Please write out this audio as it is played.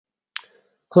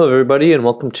Hello, everybody, and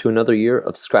welcome to another year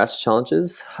of Scratch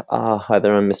Challenges. Hi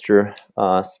there, I'm Mr.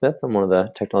 Smith. I'm one of the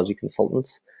technology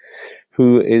consultants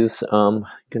who is going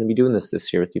to be doing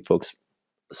this year with you folks.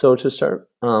 So to start,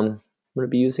 I'm going to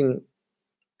be using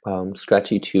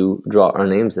Scratchy to draw our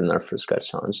names in our first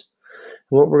Scratch Challenge.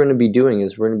 And what we're going to be doing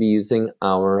is we're going to be using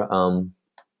our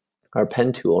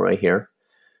pen tool right here.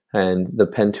 And the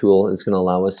pen tool is going to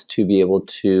allow us to be able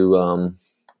to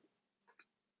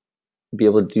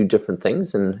do different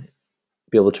things and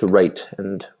be able to write.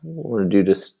 And what we're going to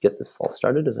do to get this all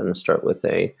started is I'm going to start with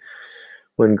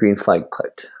when green flag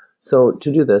clicked. So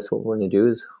to do this, what we're going to do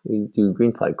is we do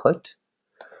green flag clicked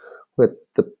with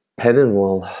the pen, and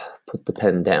we'll put the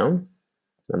pen down.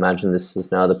 Imagine this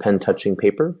is now the pen touching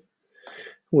paper.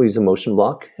 We'll use a motion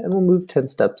block, and we'll move 10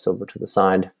 steps over to the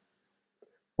side.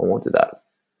 And we'll do that.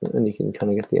 And you can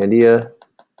kind of get the idea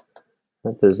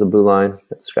that there's a blue line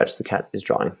that Scratch the Cat is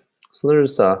drawing. So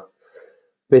there's a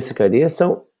basic idea.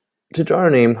 So to draw our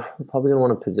name, we're probably going to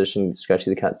want to position Scratchy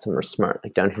the Cat somewhere smart,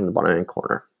 like down here in the bottom right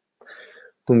corner.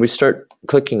 When we start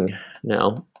clicking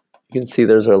now, you can see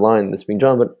there's our line that's being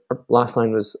drawn, but our last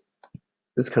line was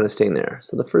this kind of staying there.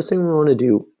 So the first thing we want to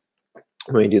do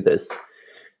when we do this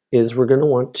is we're going to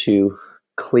want to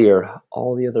clear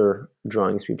all the other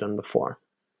drawings we've done before.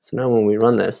 So now when we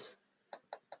run this,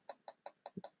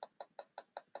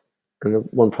 and the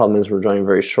one problem is we're drawing a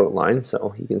very short line,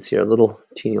 so you can see our little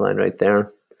teeny line right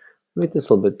there. Make this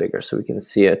a little bit bigger so we can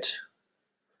see it.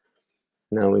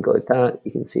 Now we go like that,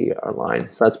 you can see our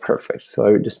line. So that's perfect. So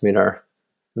I just made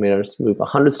us move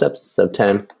 100 steps instead of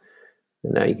 10,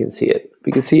 and now you can see it.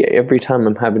 You can see every time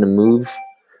I'm having to move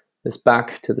this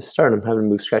back to the start, I'm having to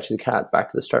move Scratchy the Cat back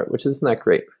to the start, which isn't that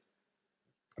great.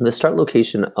 The start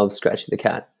location of Scratchy the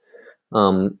Cat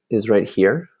is right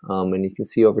here, and you can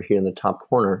see over here in the top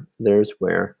corner, there's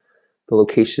where the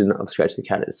location of Scratchy the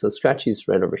Cat is. So Scratchy's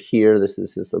right over here, this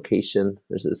is his location,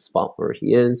 there's this spot where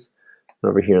he is, and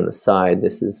over here on the side,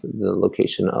 this is the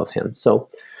location of him. So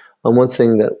one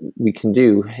thing that we can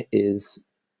do is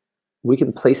we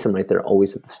can place him right there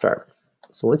always at the start.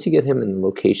 So once you get him in the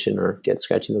location, or get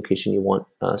Scratchy location you want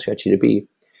Scratchy to be,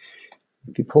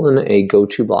 if you pull in a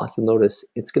go-to block, you'll notice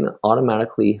it's going to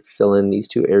automatically fill in these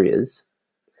two areas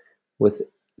with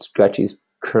Scratchy's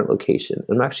current location.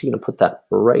 I'm actually going to put that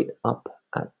right up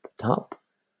at the top.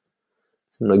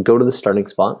 So I'm going to go to the starting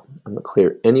spot. I'm going to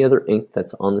clear any other ink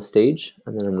that's on the stage,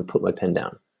 and then I'm going to put my pen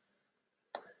down.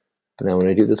 Now when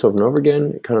I do this over and over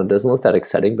again, it kind of doesn't look that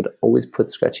exciting, but it always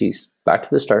puts Scratchy's back to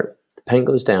the start. The pen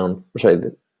goes down, or sorry,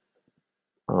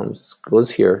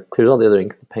 goes here, clears all the other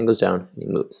ink, the pen goes down, and he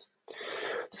moves.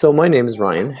 So my name is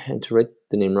Ryan, and to write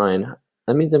the name Ryan,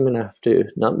 that means I'm going to have to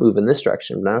not move in this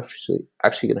direction, but I'm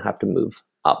actually going to have to move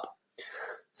up.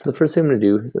 So the first thing I'm going to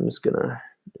do is I'm just going to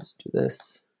do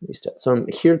this. So I'm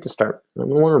here at the start. I'm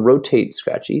going to want to rotate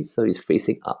Scratchy so he's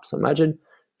facing up. So imagine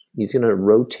he's going to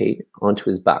rotate onto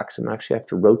his back. So I'm actually have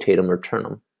to rotate him or turn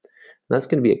him. And that's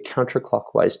going to be a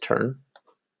counterclockwise turn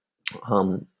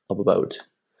of about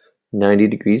 90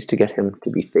 degrees to get him to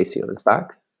be facing on his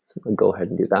back. So I'm going to go ahead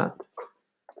and do that.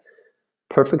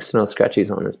 Perfect, so now Scratchy's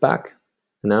on his back.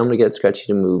 And now I'm going to get Scratchy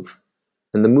to move.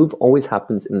 And the move always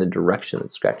happens in the direction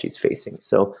that Scratchy's facing.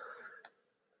 So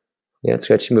yeah,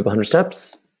 Scratchy move 100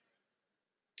 steps.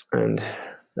 And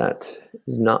that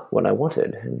is not what I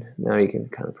wanted. And now you can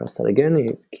kind of press that again. And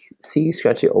you see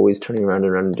Scratchy always turning around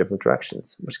and around in different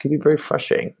directions, which can be very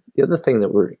frustrating. The other thing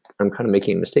that I'm kind of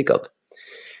making a mistake of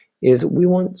is we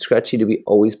want Scratchy to be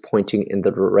always pointing in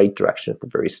the right direction at the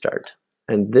very start.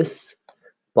 And this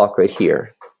block right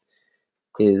here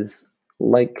is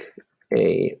like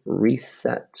a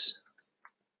reset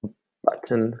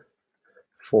button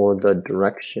for the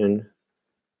direction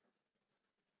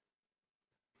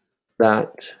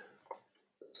that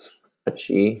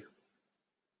Scratchy,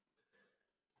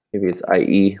 maybe it's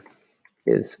IE,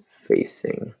 is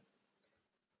facing.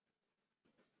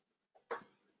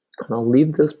 And I'll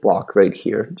leave this block right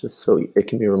here just so it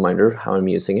can be a reminder of how I'm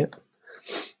using it.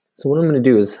 So what I'm going to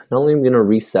do is not only am I going to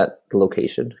reset the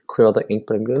location, clear all the ink,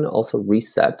 but I'm going to also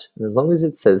reset. And as long as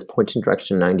it says pointing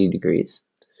direction 90 degrees,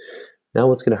 now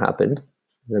what's going to happen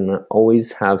is I'm going to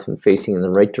always have him facing in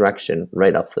the right direction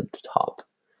right off the top.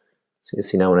 So you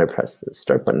see now when I press the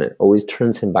start button, it always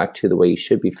turns him back to the way he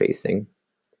should be facing.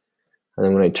 And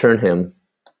then when I turn him,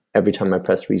 every time I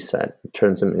press reset, it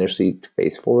turns him initially to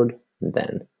face forward and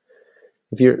then.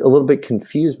 If you're a little bit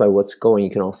confused by what's going, you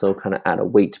can also kind of add a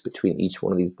weight between each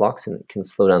one of these blocks, and it can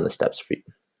slow down the steps for you.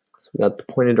 So we got the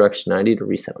pointed direction 90 to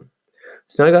reset him.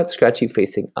 So now I got Scratchy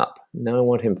facing up. Now I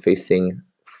want him facing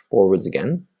forwards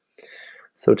again.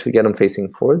 So to get him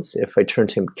facing forwards, if I turn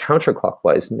him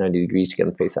counterclockwise 90 degrees to get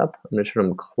him face up, I'm going to turn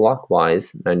him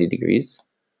clockwise 90 degrees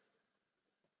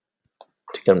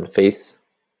to get him to face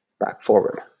back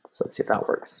forward. So let's see if that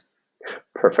works.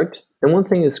 Perfect. And one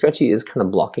thing is Scratchy is kind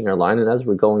of blocking our line, and as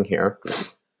we're going here,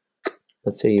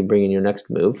 let's say you bring in your next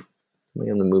move. I'm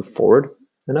going to move forward,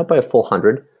 and up by a full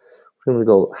 100. We're going to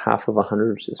go half of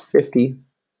 100, which is 50.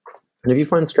 And if you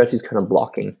find Scratchy's kind of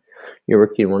blocking your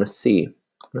work you want to see,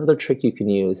 another trick you can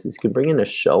use is you can bring in a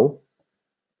show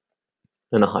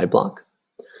and a high block.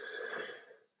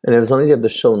 And as long as you have the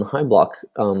show and the high block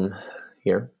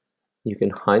here, you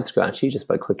can hide Scratchy just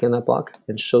by clicking that block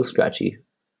and show Scratchy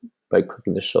by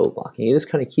clicking the show block. And you just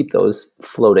kind of keep those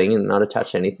floating and not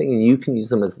attached to anything, and you can use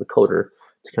them as the coder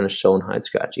to kind of show and hide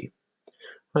Scratchy.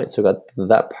 All right, so I got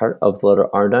that part of the letter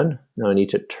R done. Now I need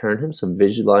to turn him, so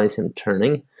visualize him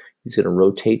turning. He's going to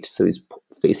rotate, so he's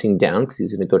facing down because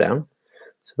he's going to go down.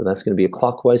 So that's going to be a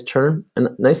clockwise turn. And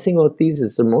the nice thing about these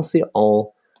is they're mostly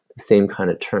all the same kind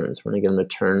of turns. We're going to get him to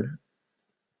turn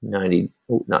 90,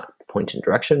 not point in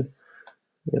direction.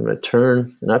 Get him to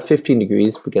turn, not 15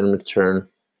 degrees, but get him to turn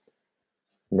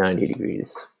 90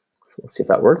 degrees. So we'll see if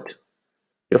that worked.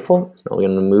 Beautiful. So now we're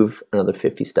going to move another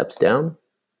 50 steps down.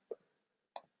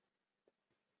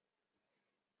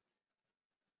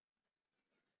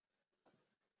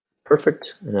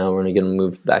 Perfect. And now we're going to get him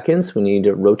moved back in. So we need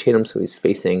to rotate him so he's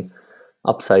facing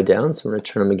upside down. So we're going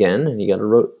to turn him again. And you got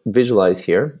to visualize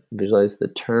here. Visualize the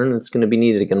turn that's going to be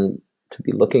needed again to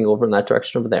be looking over in that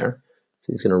direction over there. So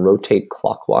he's going to rotate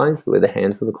clockwise, the way the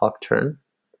hands of the clock turn.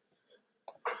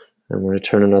 And we're going to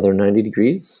turn another 90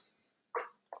 degrees.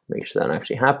 Make sure that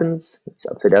actually happens. It's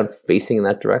upside down, facing in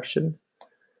that direction.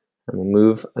 And we'll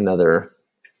move another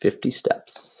 50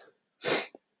 steps.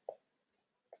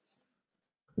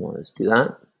 Let's do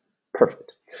that.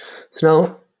 Perfect. So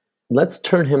now let's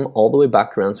turn him all the way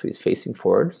back around so he's facing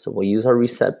forward. So we'll use our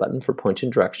reset button for point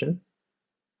and direction.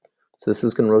 So this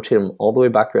is going to rotate him all the way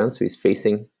back around so he's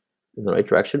facing in the right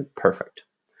direction. Perfect.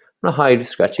 I'm going to hide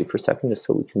Scratchy for a second just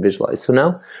so we can visualize. So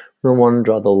now we're going to want to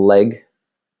draw the leg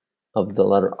of the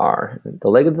letter R. The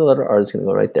leg of the letter R is going to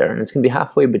go right there, and it's going to be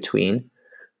halfway between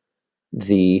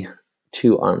the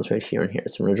two arms right here and here.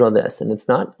 So I'm going to draw this, and it's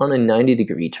not on a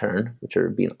 90-degree turn, which are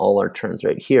being all our turns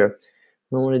right here.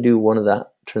 We want to do one of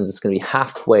that turns that's going to be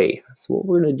halfway. So what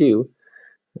we're going to do,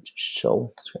 let's just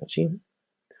show Scratchy.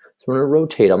 So we're going to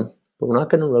rotate him, but we're not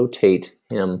going to rotate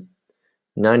him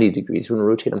 90 degrees. We're going to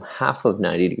rotate him half of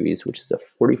 90 degrees, which is a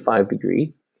 45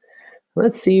 degree.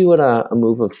 Let's see what a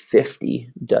move of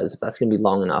 50 does, if that's going to be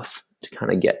long enough to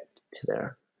kind of get to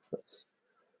there. So let's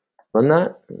run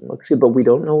that. Looks good, but we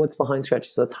don't know what's behind Scratchy,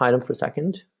 so let's hide him for a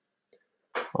second.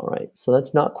 All right, so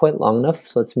that's not quite long enough,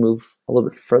 so let's move a little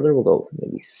bit further. We'll go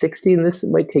maybe 60, and this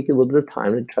might take you a little bit of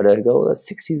time to try to go. That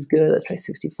 60 is good. Let's try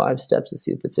 65 steps to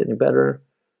see if it's any better.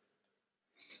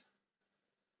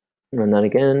 Run that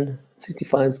again.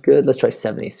 65 is good. Let's try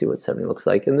 70, see what 70 looks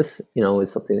like. And this,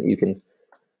 is something that you can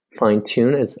fine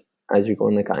tune as you're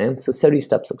going like I am. So 70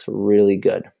 steps looks really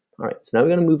good. All right, so now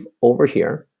we're going to move over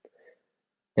here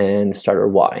and start our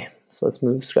Y. So let's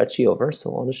move Scratchy over.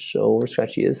 So I'll just show where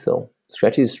Scratchy is. So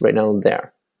Scratchy is right now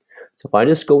there. So if I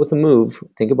just go with a move,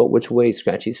 think about which way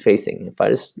Scratchy's facing. If I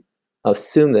just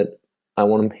assume that I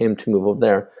want him to move over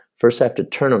there, first I have to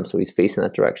turn him so he's facing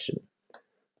that direction.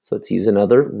 So let's use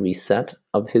another reset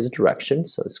of his direction.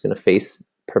 So it's going to face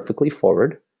perfectly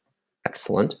forward.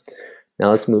 Excellent.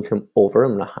 Now let's move him over.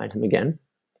 I'm going to hide him again.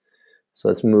 So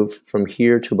let's move from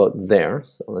here to about there.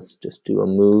 So let's just do a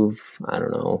move, I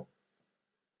don't know.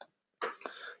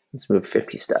 Let's move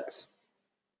 50 steps.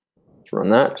 Let's run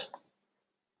that.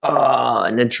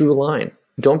 And it drew a line.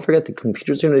 Don't forget the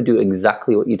computer's going to do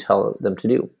exactly what you tell them to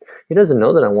do. It doesn't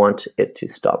know that I want it to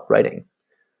stop writing.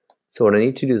 So what I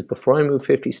need to do is before I move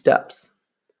 50 steps,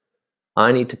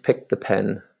 I need to pick the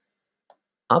pen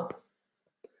up.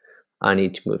 I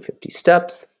need to move 50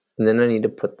 steps, and then I need to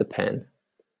put the pen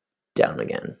down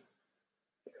again.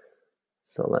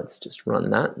 So let's just run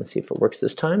that and see if it works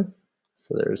this time.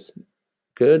 So there's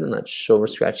good, and let's show where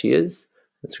Scratchy is.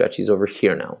 And Scratchy's over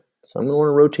here now. So I'm going to want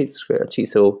to rotate Scratchy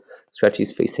so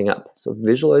Scratchy's facing up. So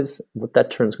visualize what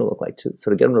that turn's going to look like. So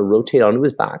to get him to rotate onto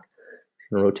his back, he's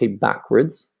going to rotate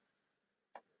backwards.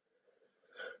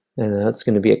 And that's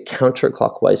going to be a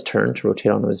counterclockwise turn to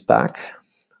rotate onto his back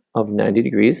of 90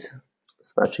 degrees.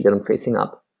 So that should get him facing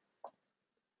up.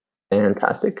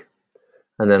 Fantastic.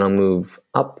 And then I'll move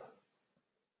up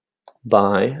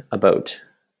by about,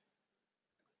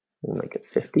 we'll make it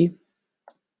 50.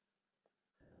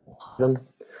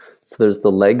 So there's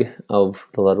the leg of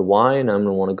the letter Y, and I'm going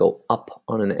to want to go up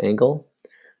on an angle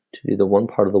to do the one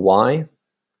part of the Y.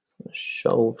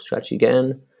 Show, stretch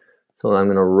again. So I'm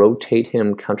going to rotate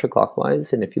him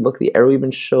counterclockwise. And if you look, the arrow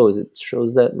even shows, it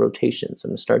shows that rotation. So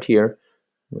I'm going to start here.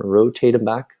 I'm going to rotate him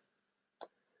back.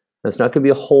 Now, it's not going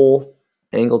to be a whole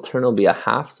angle turn, it'll be a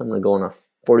half. So I'm going to go on a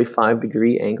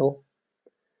 45-degree angle.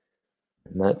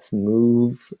 And let's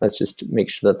move, let's just make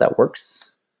sure that that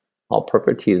works. All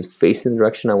perfect. He is facing the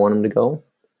direction I want him to go.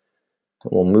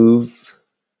 And we'll move,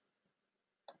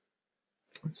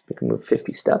 let's make him move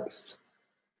 50 steps.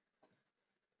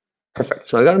 Perfect.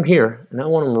 So I got him here, and now I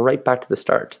want him right back to the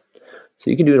start. So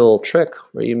you can do a little trick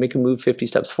where you make him move 50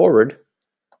 steps forward,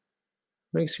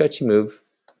 make a sketchy move.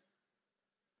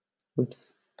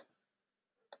 Oops.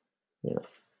 Yeah,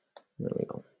 there we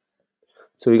go.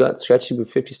 So we got Scratchy move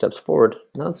 50 steps forward.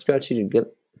 Now it's Scratchy to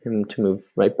get him to move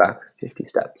right back 50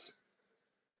 steps.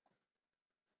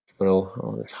 So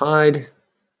I'll just hide.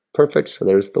 Perfect. So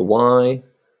there's the Y.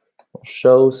 I'll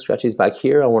show Scratchy's back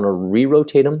here. I want to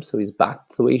re-rotate him so he's back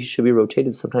the way he should be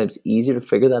rotated. Sometimes easier to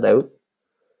figure that out.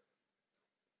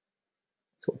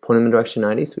 So we'll point him in direction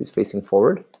 90 so he's facing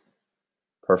forward.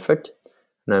 Perfect.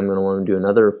 And I'm going to want to do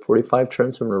another 45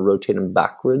 turns. So I'm going to rotate him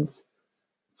backwards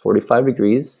 45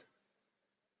 degrees.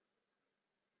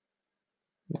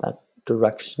 That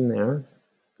direction there.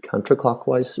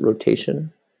 Counterclockwise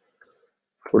rotation.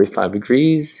 45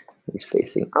 degrees. He's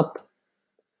facing up.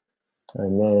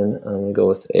 And then I'm going to go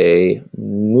with a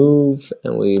move,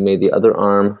 and we made the other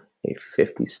arm a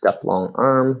 50-step long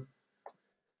arm.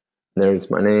 And there's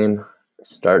my name,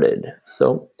 started.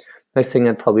 So next thing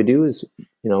I'd probably do is,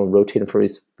 rotate him for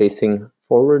he's facing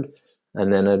forward,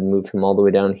 and then I'd move him all the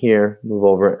way down here, move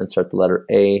over, and start the letter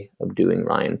A of doing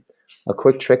Ryan. A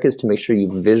quick trick is to make sure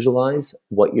you visualize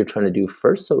what you're trying to do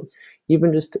first. So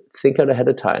even just think out ahead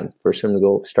of time. First I'm going to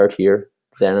go start here,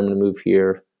 then I'm going to move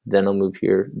here, then I'll move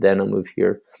here, then I'll move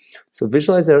here. So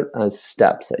visualize it as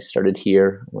steps. I started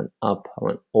here, I went up, I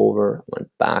went over, I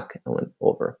went back, I went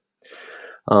over.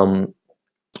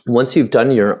 Once you've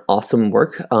done your awesome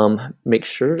work, make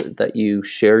sure that you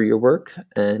share your work,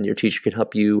 and your teacher can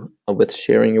help you with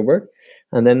sharing your work.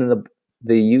 And then in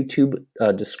the YouTube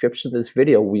description of this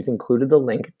video, we've included the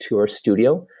link to our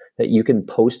studio that you can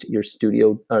post your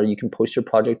studio, or you can post your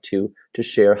project to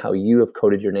share how you have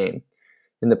coded your name.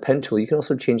 In the pen tool, you can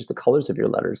also change the colors of your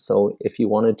letters. So if you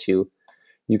wanted to,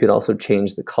 you could also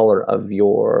change the color of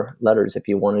your letters if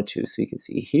you wanted to. So you can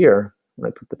see here,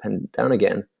 when I put the pen down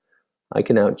again, I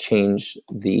can now change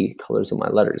the colors of my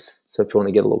letters. So if you want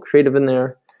to get a little creative in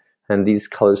there, and these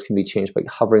colors can be changed by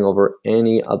hovering over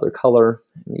any other color,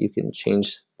 and you can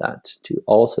change that to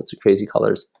all sorts of crazy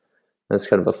colors. That's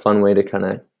kind of a fun way to kind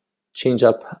of change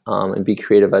up and be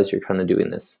creative as you're kind of doing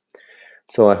this.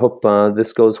 So I hope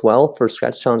this goes well for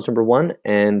Scratch Challenge number 1,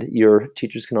 and your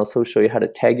teachers can also show you how to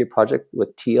tag your project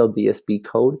with TLDSB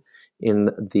code in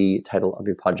the title of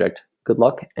your project. Good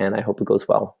luck, and I hope it goes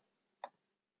well.